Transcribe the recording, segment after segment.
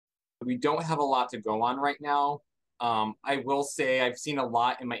We don't have a lot to go on right now. I will say I've seen a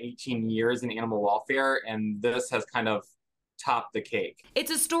lot in my 18 years in animal welfare, and this has kind of topped the cake.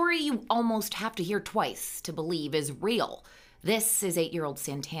 It's a story you almost have to hear twice to believe is real. This is 8-year-old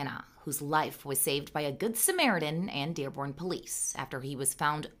Santana, whose life was saved by a good Samaritan and Dearborn police after he was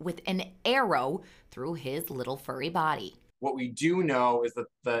found with an arrow through his little furry body. What we do know is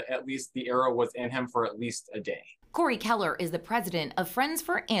that at least the arrow was in him for at least a day. Corey Keller is the president of Friends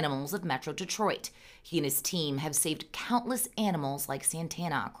for Animals of Metro Detroit. He and his team have saved countless animals like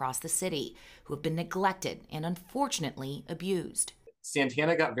Santana across the city who have been neglected and unfortunately abused.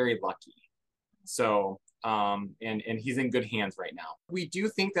 Santana got very lucky. So, and he's in good hands right now. We do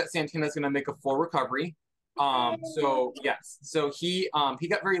think that Santana is going to make a full recovery. So yes, so he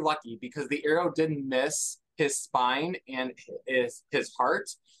got very lucky because the arrow didn't miss his spine and his heart.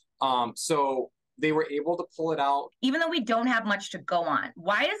 So they were able to pull it out. Even though we don't have much to go on,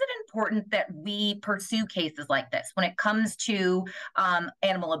 why is it important that we pursue cases like this when it comes to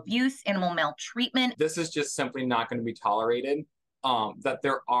animal abuse, animal maltreatment? This is just simply not going to be tolerated. That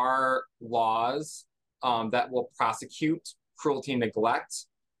there are laws that will prosecute cruelty and neglect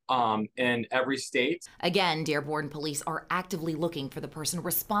in every state. Again, Dearborn police are actively looking for the person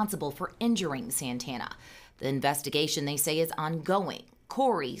responsible for injuring Santana. The investigation, they say, is ongoing.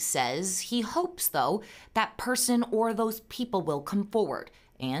 Corey says he hopes, though, that person or those people will come forward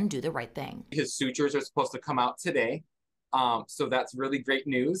and do the right thing. His sutures are supposed to come out today, so that's really great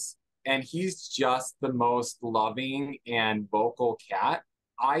news. And he's just the most loving and vocal cat.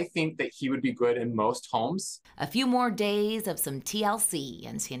 I think that he would be good in most homes. A few more days of some TLC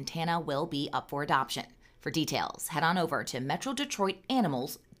and Santana will be up for adoption. For details, head on over to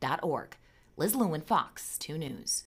metrodetroitanimals.org. Liz Lewin, Fox 2 News.